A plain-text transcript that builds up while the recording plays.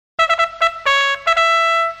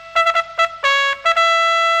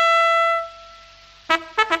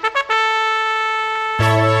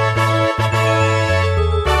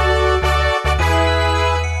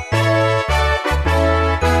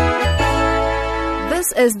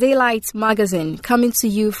This is Daylight Magazine, coming to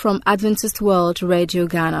you from Adventist World Radio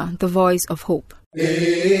Ghana, the voice of hope.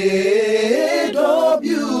 AWR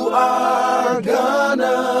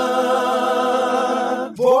Ghana,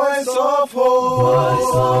 voice of hope.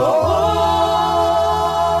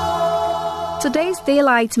 Today's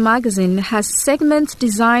Daylight Magazine has segments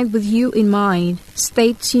designed with you in mind.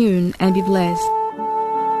 Stay tuned and be blessed.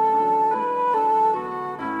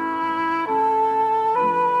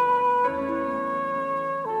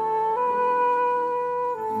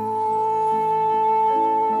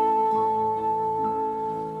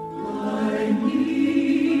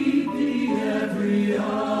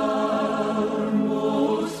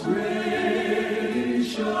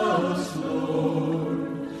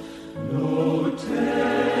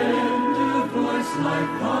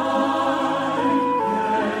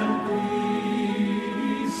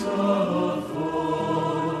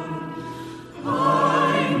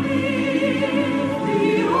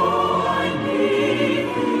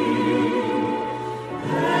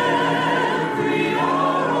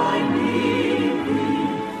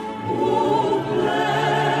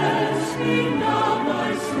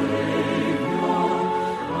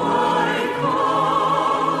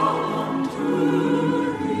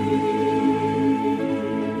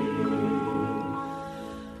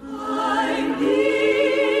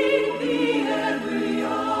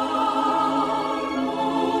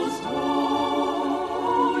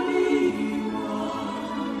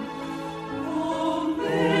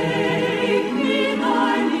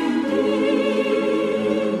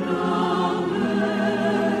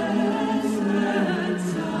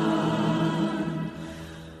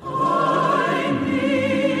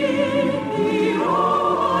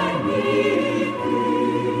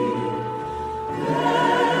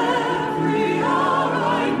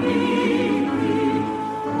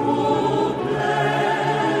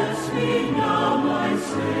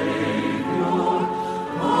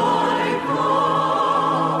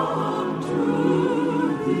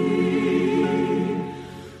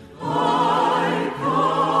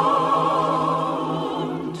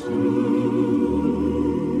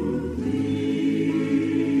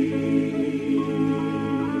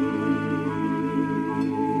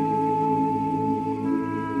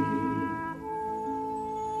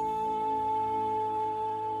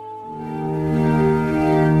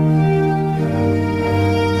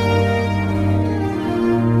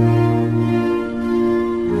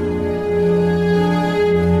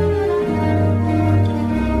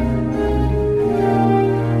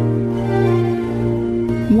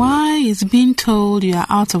 Is being told you are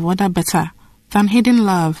out of order better than hidden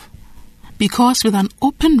love, because with an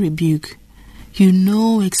open rebuke you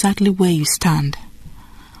know exactly where you stand,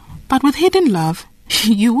 but with hidden love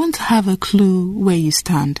you won't have a clue where you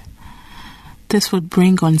stand. This would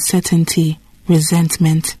bring uncertainty,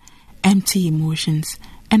 resentment, empty emotions,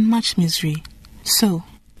 and much misery. So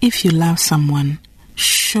if you love someone,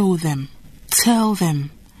 show them, tell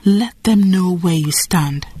them, let them know where you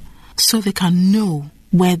stand, so they can know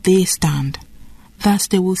where they stand. Thus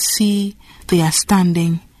they will see they are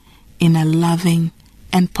standing in a loving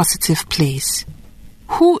and positive place.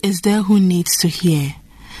 Who is there who needs to hear,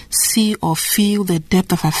 see or feel the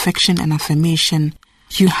depth of affection and affirmation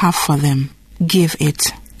you have for them? Give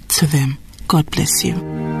it to them. God bless you.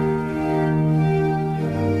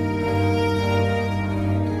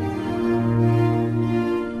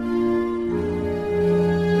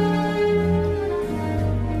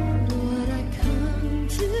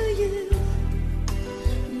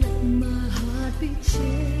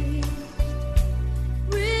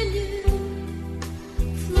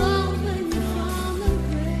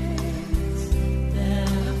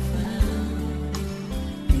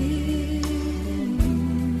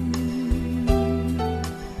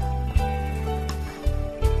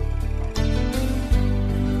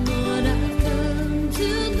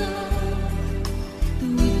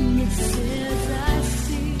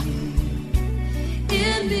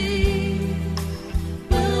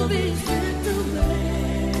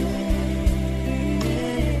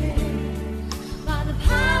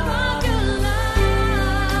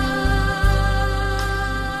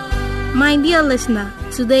 My dear listener,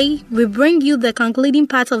 today we bring you the concluding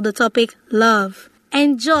part of the topic, love.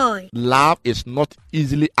 Enjoy. Love is not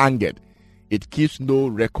easily angered. It keeps no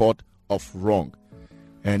record of wrong.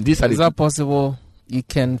 And these is that possible? You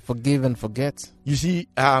can forgive and forget. You see,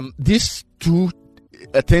 these two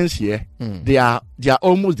things here, they are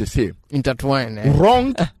almost the same. Intertwined.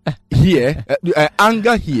 Wrong here,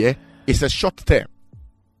 anger here is a short term.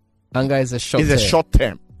 Anger is a short term. It's a short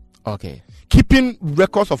term. Okay. Keeping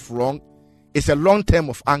records of wrong is a long term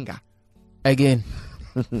of anger. Again.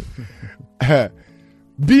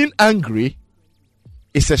 Being angry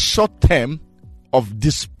is a short term of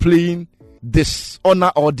displaying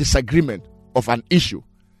dishonor or disagreement of an issue.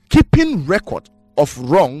 Keeping record of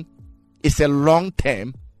wrong is a long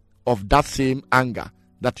term of that same anger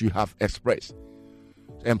that you have expressed.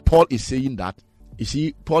 And Paul is saying that, you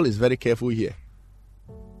see, Paul is very careful here.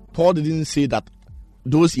 Paul didn't say that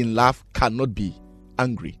those in love cannot be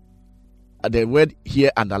angry. The word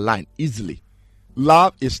here underlined, easily.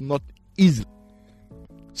 Love is not easy.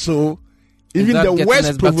 So, even the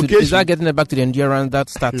worst provocation. Is that getting it back to the endurance that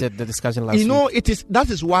started the discussion last week? That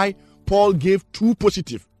is why Paul gave two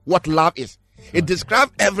positive what love is. It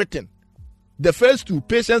describes everything. The first two,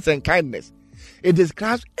 patience and kindness. It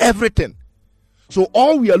describes everything. So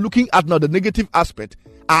all we are looking at now, the negative aspect,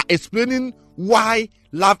 are explaining why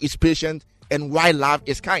love is patient and why love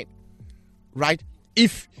is kind. Right?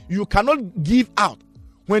 If you cannot give out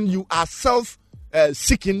when you are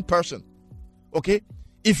self-seeking person, okay?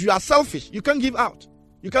 If you are selfish, you can't give out.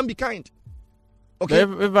 You can't be kind. Okay?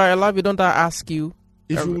 If I love you, don't I ask you?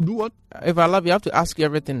 If you do what? If I love you, I have to ask you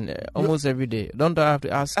everything almost every day. Don't I have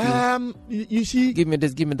to ask you? You see, give me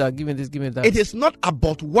this, give me that, give me this, give me that. It is not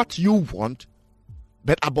about what you want,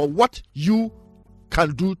 but about what you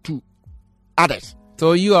can do to others.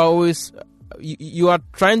 So you are always, you are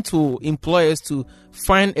trying to employ us to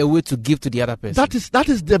find a way to give to the other person. That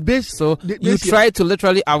is the base. So you try to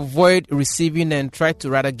literally avoid receiving and try to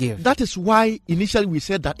rather give. That is why initially we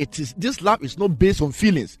said that this love is not based on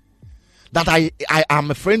feelings. That I am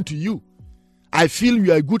a friend to you. I feel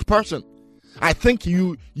you are a good person. I think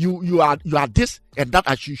you are this and that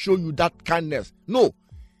I should show you that kindness. No.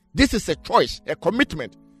 This is a choice, a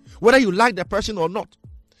commitment. Whether you like the person or not.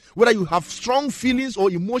 Whether you have strong feelings or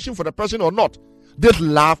emotion for the person or not. This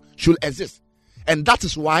love should exist. And that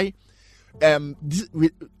is why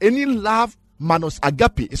any love minus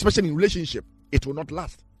agape, especially in relationship, it will not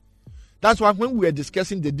last. That's why when we were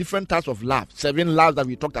discussing the different types of love, 7 loves that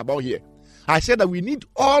we talked about here, I said that we need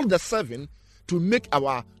all the 7 to make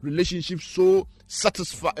our relationship so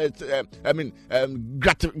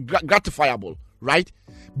gratifiable, right?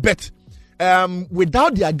 But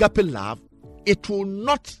without the agape love, it will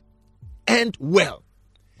not end well.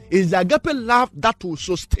 It's the agape love that will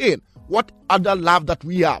sustain what other love that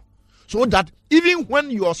we have. So that even when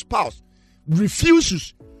your spouse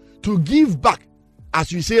refuses to give back,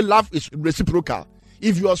 as we say, love is reciprocal.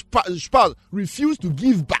 If your spouse refuses to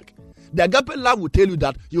give back, the agape love will tell you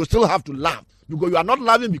that you still have to love, because you are not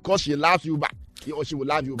loving because she loves you back, or she will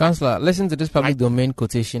love you back. Counselor, listen to this public domain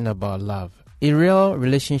quotation about love. A real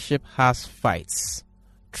relationship has fights,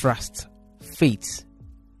 trust, faith,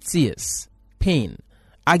 tears, pain,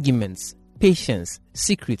 arguments, patience,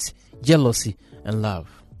 secrets, jealousy, and love.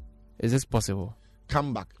 Is this possible?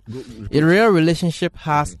 Come back. A real relationship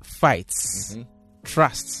has fights,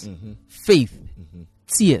 trust, faith,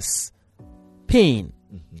 tears, pain,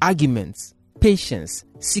 arguments, patience,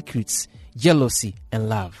 secrets, jealousy, and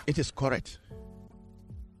love. It is correct.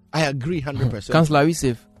 I agree 100%. Counselor, are we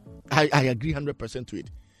safe? I agree 100% to it.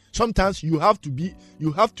 Sometimes you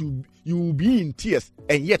will be in tears,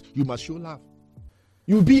 and yet you must show love.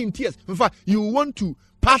 You will be in tears. In fact, you want to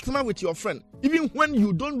partner with your friend, even when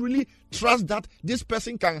you don't really trust that this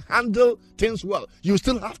person can handle things well. You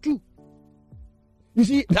still have to. You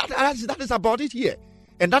see, that is about it here.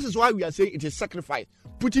 And that is why we are saying it is sacrifice.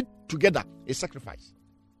 Put it together, a sacrifice.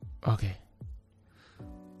 Okay.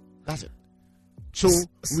 That's it. So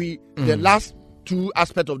the last 2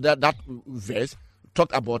 aspects of that verse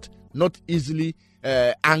talked about not easily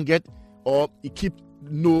angered, or keep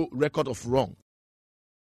no record of wrong.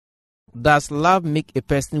 Does love make a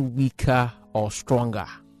person weaker or stronger?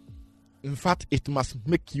 In fact, it must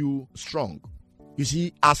make you strong. You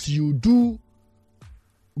see, as you do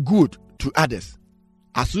good to others,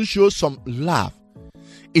 as you show some love,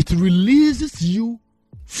 it releases you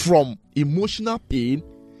from emotional pain,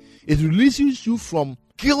 it releases you from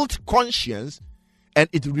guilt conscience, and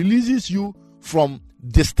it releases you from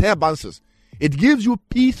disturbances. It gives you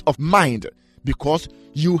peace of mind because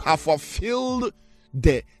you have fulfilled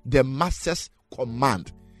the master's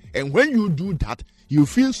command. And when you do that, you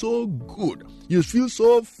feel so good, you feel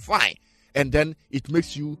so fine, and then it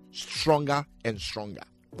makes you stronger and stronger.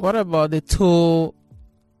 What about the 2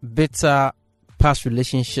 bitter past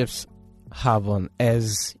relationships have on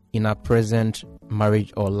us in our present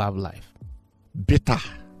marriage or love life? Bitter.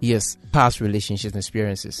 Yes, past relationships and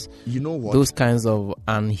experiences. You know what? Those kinds of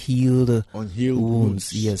unhealed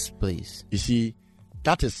wounds. Yes, please. You see,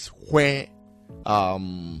 that is where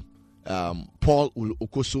Paul will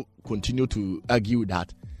also continue to argue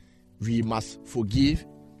that we must forgive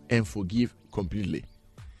and forgive completely.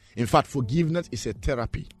 In fact, forgiveness is a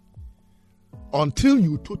therapy. Until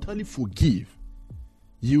you totally forgive,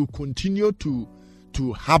 you continue to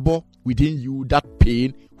harbor within you that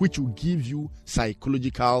pain, which will give you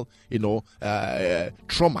psychological,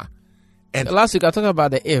 trauma. And last week I talked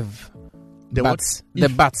about the if. The but, what? The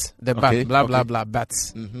Okay, but, blah, blah, okay. blah, but.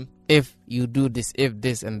 Mhm. If you do this, if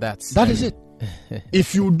this and that. That is it.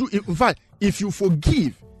 If you do, in fact, if you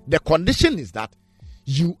forgive, the condition is that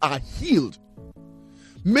you are healed.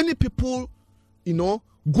 Many people,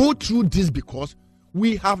 go through this because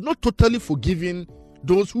we have not totally forgiven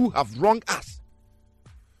those who have wronged us.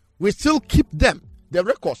 We still keep them, the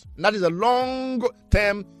records. That is a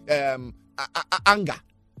long-term anger.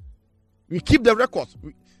 We keep the records.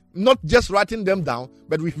 Not just writing them down,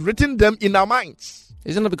 but we've written them in our minds.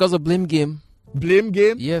 Isn't it because of blame game? Blame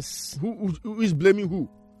game? Yes. Who is blaming who?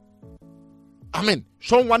 I mean,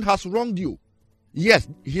 someone has wronged you. Yes,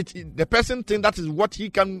 the person thinks that is what he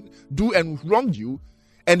can do and wronged you,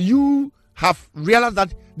 and you have realized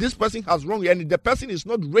that this person has wronged you, and the person is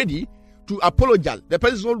not ready to apologize. The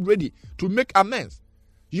person is not ready to make amends.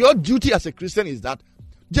 Your duty as a Christian is that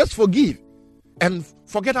just forgive and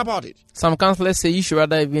forget about it. Some counselors say you should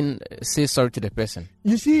rather even say sorry to the person.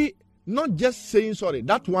 You see, not just saying sorry.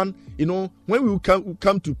 That one, when we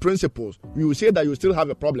come to principles, we will say that you still have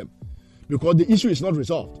a problem because the issue is not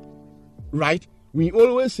resolved. Right? We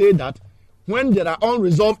always say that when there are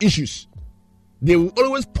unresolved issues, they will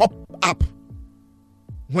always pop up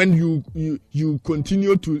when you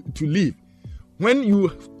continue to live. When you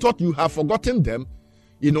thought you have forgotten them,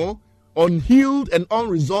 unhealed and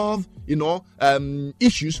unresolved,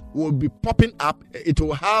 issues will be popping up. It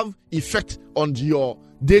will have effect on your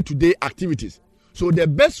day-to-day activities. So the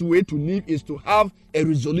best way to live is to have a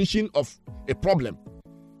resolution of a problem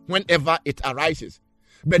whenever it arises.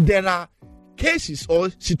 But there are cases or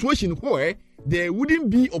situations where there wouldn't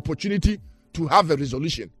be opportunity to have a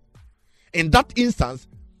resolution. In that instance,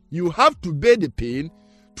 you have to bear the pain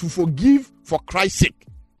to forgive for Christ's sake.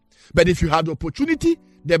 But if you have the opportunity,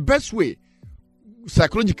 the best way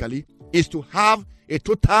psychologically is to have a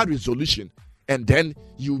total resolution, and then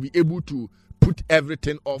you'll be able to put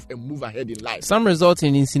everything off and move ahead in life. Some result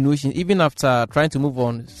in insinuation. Even after trying to move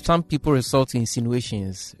on, some people result in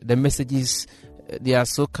insinuations. The messages, they are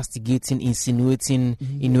so castigating, insinuating,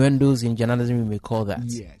 innuendos in journalism, we may call that.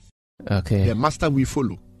 Yes. Okay. The master we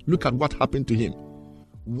follow. Look at what happened to him.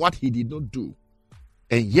 What he did not do.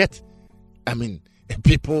 And yet,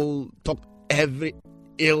 people talk everything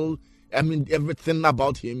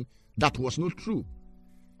about him that was not true.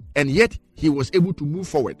 And yet, he was able to move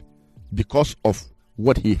forward because of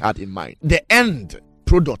what he had in mind. The end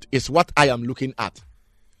product is what I am looking at.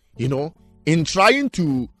 In trying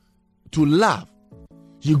to love,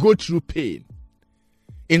 you go through pain.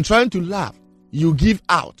 In trying to love, you give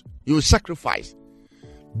out, you sacrifice.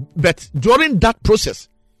 But during that process,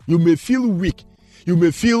 you may feel weak. You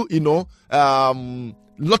may feel,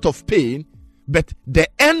 lot of pain. But the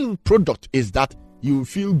end product is that you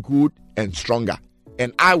feel good and stronger.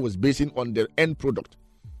 And I was basing on the end product.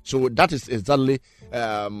 So that is exactly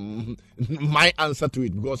my answer to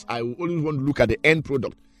it, because I always want to look at the end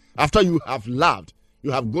product. After you have loved,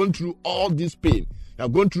 you have gone through all this pain, you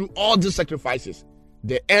have gone through all these sacrifices.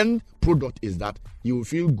 The end product is that you will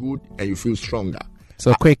feel good and you feel stronger.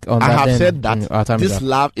 So quick on that. I have then, said that this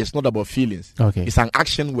love is not about feelings. Okay. It's an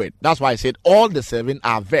action word. That's why I said all the 7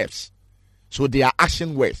 are verbs. So they are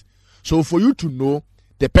action words. So for you to know,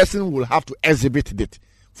 the person will have to exhibit it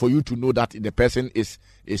for you to know that the person is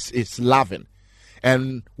loving.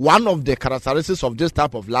 And one of the characteristics of this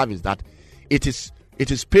type of love is that it is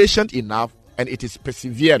patient enough and it is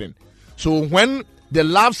persevering. So when the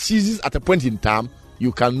love ceases at a point in time,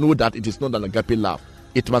 you can know that it is not an agape love.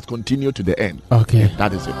 It must continue to the end. Okay.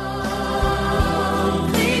 That is it.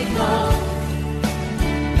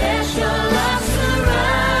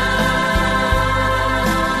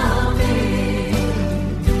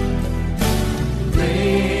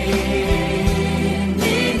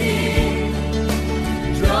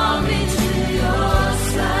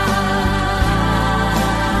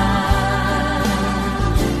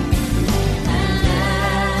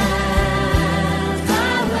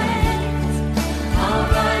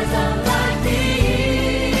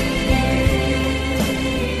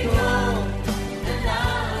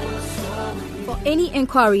 Any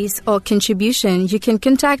inquiries or contribution, you can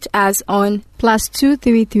contact us on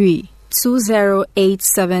 +233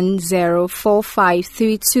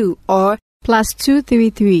 2087045532 or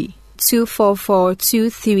 +233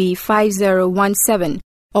 244235017,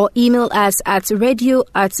 or email us at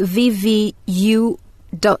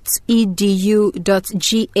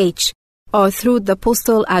radio@vvu.edu.gh, or through the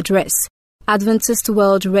postal address Adventist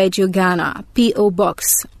World Radio Ghana, P.O.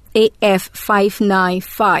 Box AF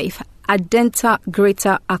 595, Adenta,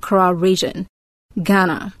 Greater Accra Region,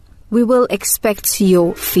 Ghana. We will expect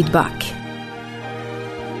your feedback.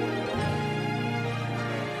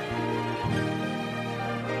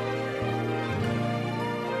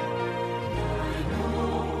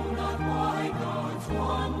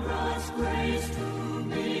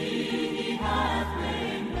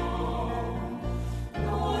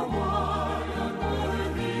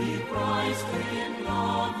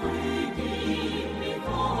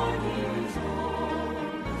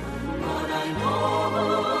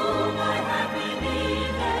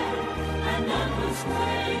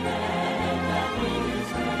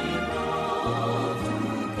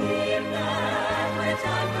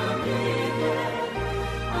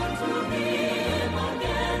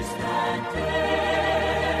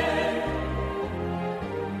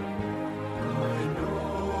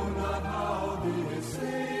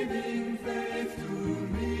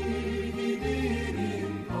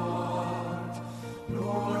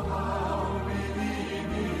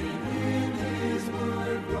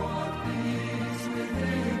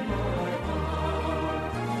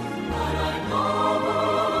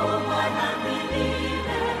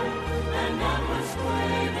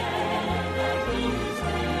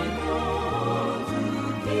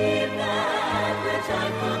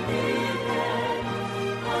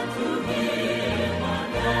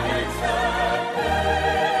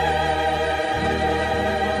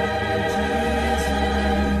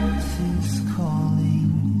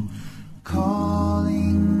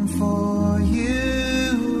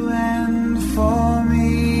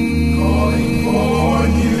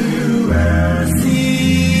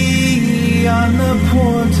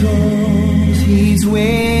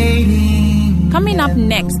 Coming up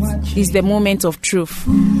next is the moment of truth.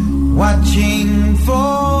 Watching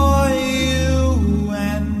for you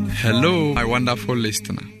and hello, my wonderful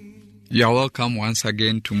listener. You are welcome once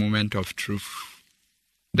again to Moment of Truth,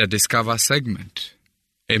 the Discover segment,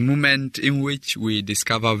 a moment in which we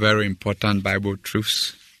discover very important Bible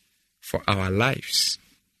truths for our lives.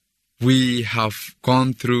 We have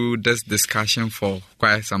gone through this discussion for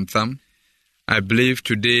quite some time. I believe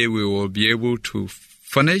today we will be able to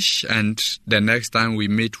finish, and the next time we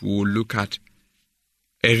meet, we will look at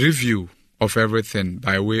a review of everything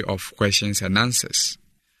by way of questions and answers.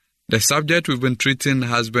 The subject we've been treating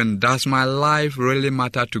has been, does my life really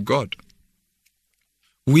matter to God?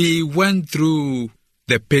 We went through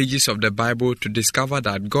the pages of the Bible to discover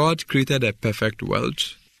that God created a perfect world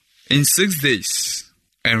in 6 days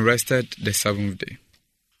and rested the seventh day.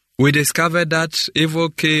 We discovered that evil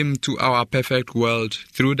came to our perfect world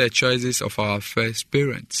through the choices of our first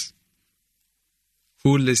parents,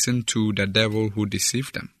 who listened to the devil who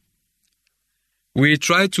deceived them. We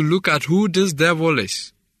tried to look at who this devil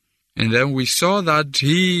is, and then we saw that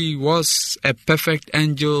he was a perfect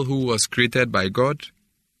angel who was created by God.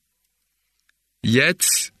 Yet,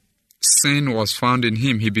 sin was found in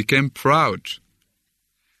him. He became proud.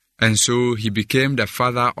 And so he became the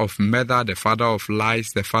father of murder, the father of lies,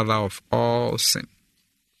 the father of all sin.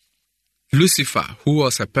 Lucifer, who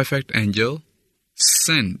was a perfect angel,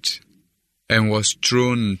 sinned and was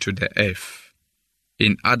thrown to the earth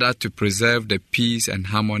in order to preserve the peace and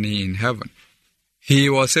harmony in heaven. He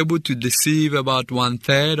was able to deceive about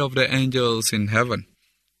 1/3 of the angels in heaven,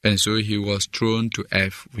 and so he was thrown to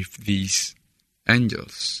earth with these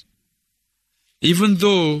angels. Even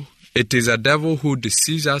though it is a devil who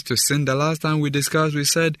deceives us to sin, the last time we discussed, we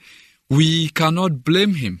said we cannot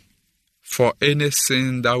blame him for any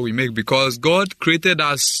sin that we make because God created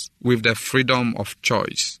us with the freedom of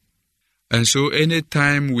choice. And so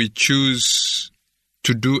anytime we choose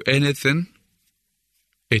to do anything,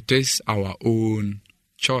 it is our own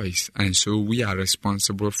choice, and so we are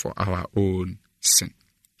responsible for our own sin.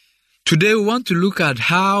 Today we want to look at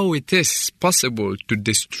how it is possible to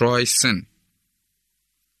destroy sin.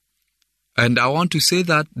 And I want to say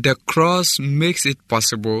that the cross makes it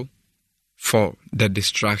possible for the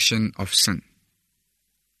destruction of sin.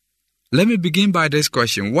 Let me begin by this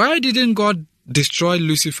question. Why didn't God destroy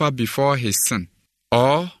Lucifer before his sin?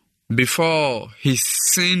 Or before his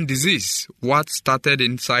sin disease, what started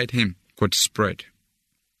inside him could spread?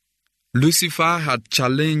 Lucifer had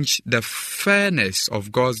challenged the fairness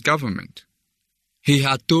of God's government. He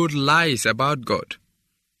had told lies about God.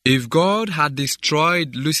 If God had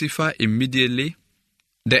destroyed Lucifer immediately,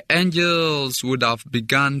 the angels would have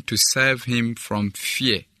begun to serve him from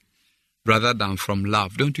fear rather than from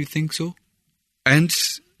love. Don't you think so? And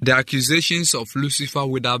the accusations of Lucifer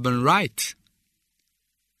would have been right.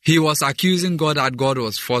 he was accusing God that God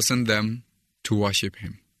was forcing them to worship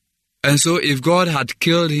him. And so if God had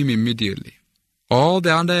killed him immediately, all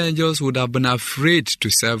the other angels would have been afraid to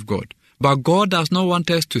serve God. But God does not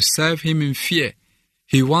want us to serve him in fear.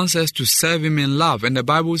 He wants us to serve him in love. And the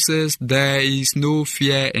Bible says there is no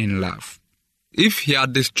fear in love. If he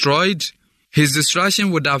had destroyed, his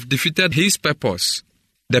destruction would have defeated his purpose.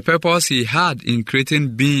 The purpose he had in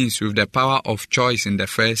creating beings with the power of choice in the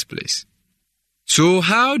first place. So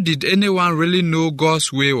how did anyone really know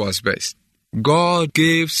God's way was best? God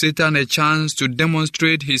gave Satan a chance to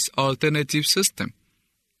demonstrate his alternative system.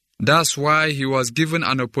 That's why he was given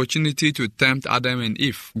an opportunity to tempt Adam and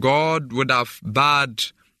Eve. God would have barred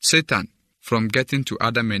Satan from getting to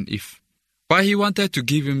Adam and Eve. But he wanted to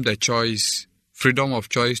give him the choice, freedom of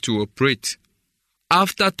choice to operate.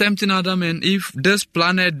 After tempting Adam and Eve, this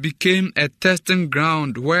planet became a testing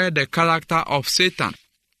ground where the character of Satan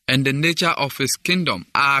and the nature of his kingdom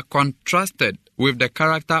are contrasted with the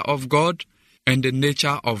character of God and the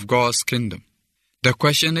nature of God's kingdom. The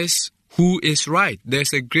question is, who is right?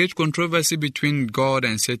 There's a great controversy between God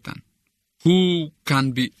and Satan. Who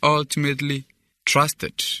can be ultimately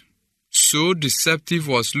trusted? So deceptive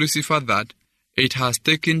was Lucifer that it has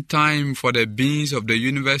taken time for the beings of the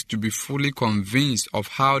universe to be fully convinced of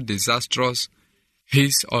how disastrous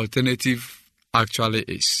his alternative actually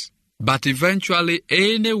is. But eventually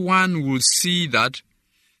anyone will see that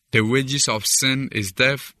the wages of sin is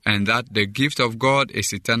death, and that the gift of God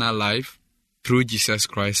is eternal life through Jesus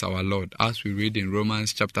Christ our Lord, as we read in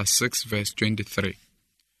Romans chapter 6, verse 23.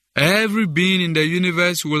 Every being in the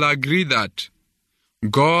universe will agree that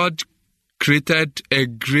God created a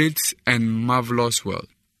great and marvelous world.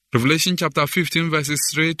 Revelation chapter 15, verses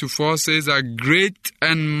 3 to 4 says that great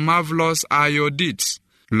and marvelous are your deeds,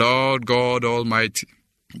 Lord God Almighty.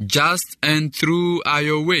 Just and true are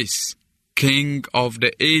your ways, King of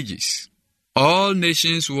the ages. All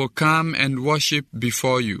nations will come and worship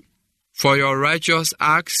before you, for your righteous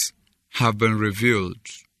acts have been revealed.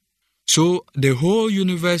 So the whole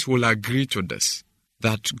universe will agree to this,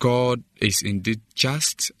 that God is indeed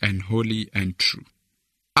just and holy and true.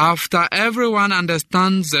 After everyone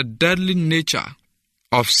understands the deadly nature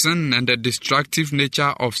of sin and the destructive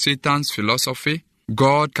nature of Satan's philosophy,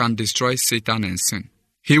 God can destroy Satan and sin.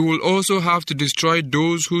 He will also have to destroy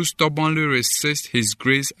those who stubbornly resist his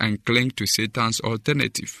grace and cling to Satan's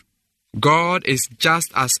alternative. God is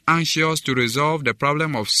just as anxious to resolve the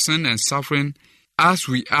problem of sin and suffering as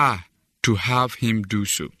we are to have him do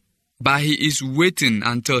so. But he is waiting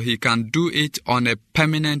until he can do it on a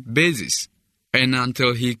permanent basis, and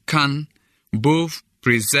until he can both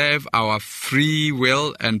preserve our free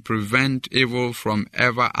will and prevent evil from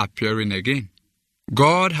ever appearing again.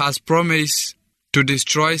 God has promised to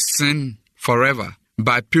destroy sin forever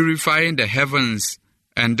by purifying the heavens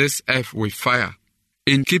and this earth with fire.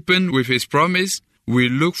 In keeping with his promise, we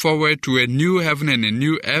look forward to a new heaven and a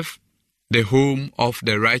new earth, the home of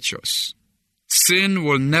the righteous. Sin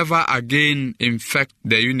will never again infect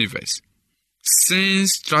the universe.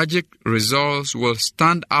 Sin's tragic results will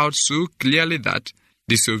stand out so clearly that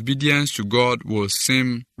disobedience to God will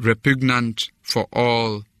seem repugnant for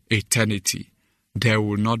all eternity. There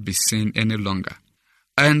will not be sin any longer.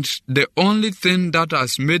 And the only thing that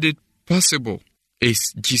has made it possible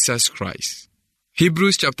is Jesus Christ.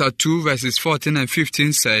 Hebrews chapter 2 verses 14 and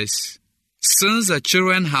 15 says, since the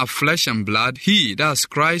children have flesh and blood, he, that's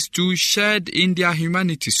Christ too, shared in their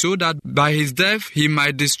humanity, so that by his death he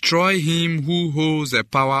might destroy him who holds the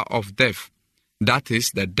power of death, that is,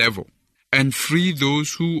 the devil, and free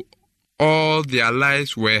those who all their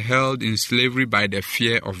lives were held in slavery by the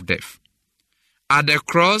fear of death. At the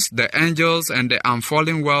cross, the angels and the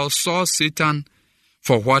unfallen world saw Satan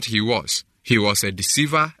for what he was. He was a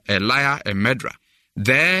deceiver, a liar, a murderer.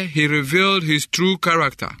 There he revealed his true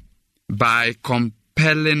character by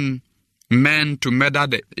compelling men to murder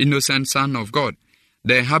the innocent Son of God.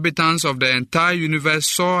 The inhabitants of the entire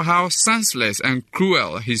universe saw how senseless and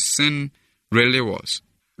cruel his sin really was.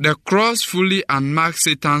 The cross fully unmarked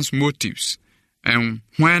Satan's motives, and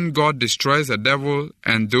when God destroys the devil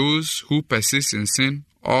and those who persist in sin,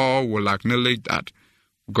 all will acknowledge that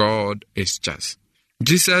God is just.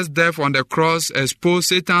 Jesus' death on the cross exposed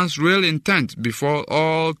Satan's real intent before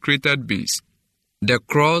all created beings. The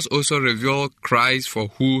cross also revealed Christ for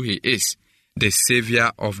who he is, the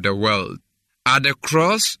Savior of the world. At the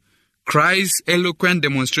cross, Christ's eloquent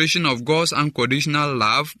demonstration of God's unconditional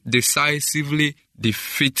love decisively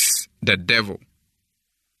defeats the devil.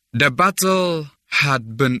 The battle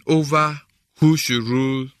had been over who should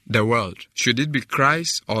rule the world. Should it be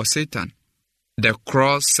Christ or Satan? The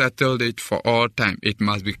cross settled it for all time. It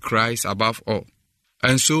must be Christ above all.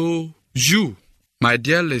 And so you, my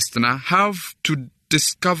dear listener, have to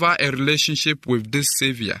discover a relationship with this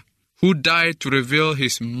Savior who died to reveal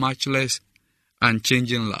his matchless and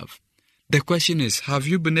changing love. The question is, have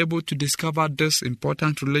you been able to discover this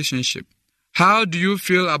important relationship? How do you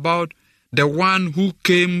feel about the one who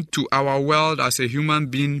came to our world as a human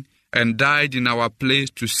being and died in our place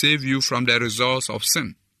to save you from the results of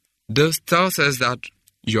sin? This tells us that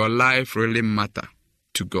your life really matters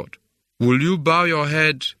to God. Will you bow your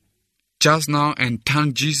head just now and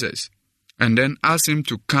thank Jesus and then ask him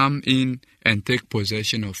to come in and take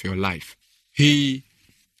possession of your life? He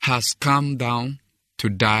has come down to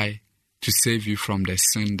die to save you from the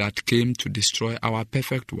sin that came to destroy our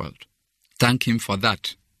perfect world. Thank him for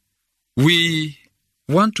that. We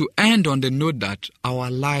want to end on the note that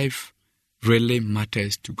our life really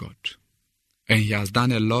matters to God, and he has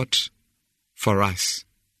done a lot for us.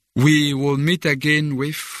 We will meet again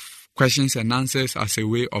with questions and answers as a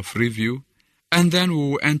way of review, and then we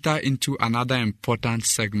will enter into another important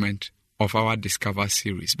segment of our Discover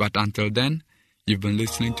series. But until then, you've been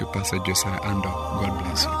listening to Pastor Josiah Ando. God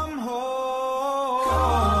bless you.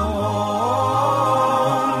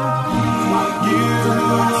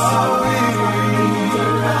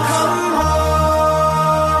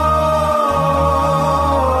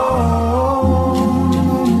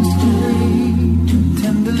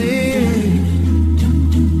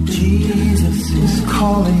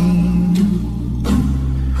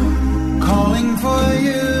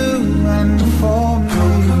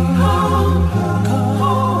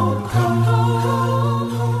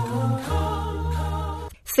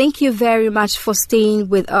 Thank you very much for staying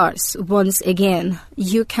with us once again.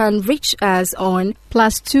 You can reach us on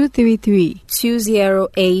 +233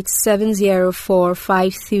 208 704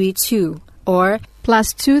 532 or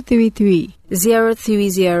 +233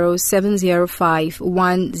 030 705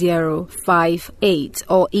 1058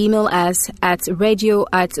 or email us at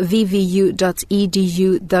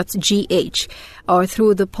radio@vvu.edu.gh or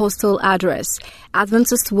through the postal address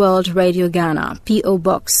Adventist World Radio Ghana, P.O.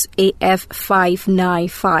 Box AF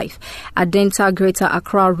 595, Adenta, Greater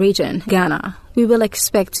Accra Region, Ghana. We will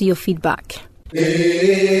expect your feedback.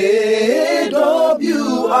 AWR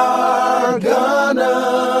Ghana,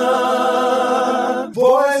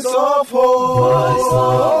 Voice of Hope.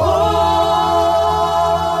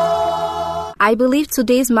 I believe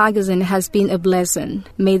today's magazine has been a blessing.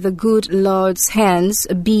 May the good Lord's hands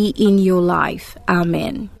be in your life.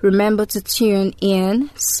 Amen. Remember to tune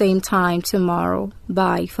in, same time tomorrow.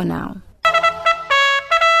 Bye for now.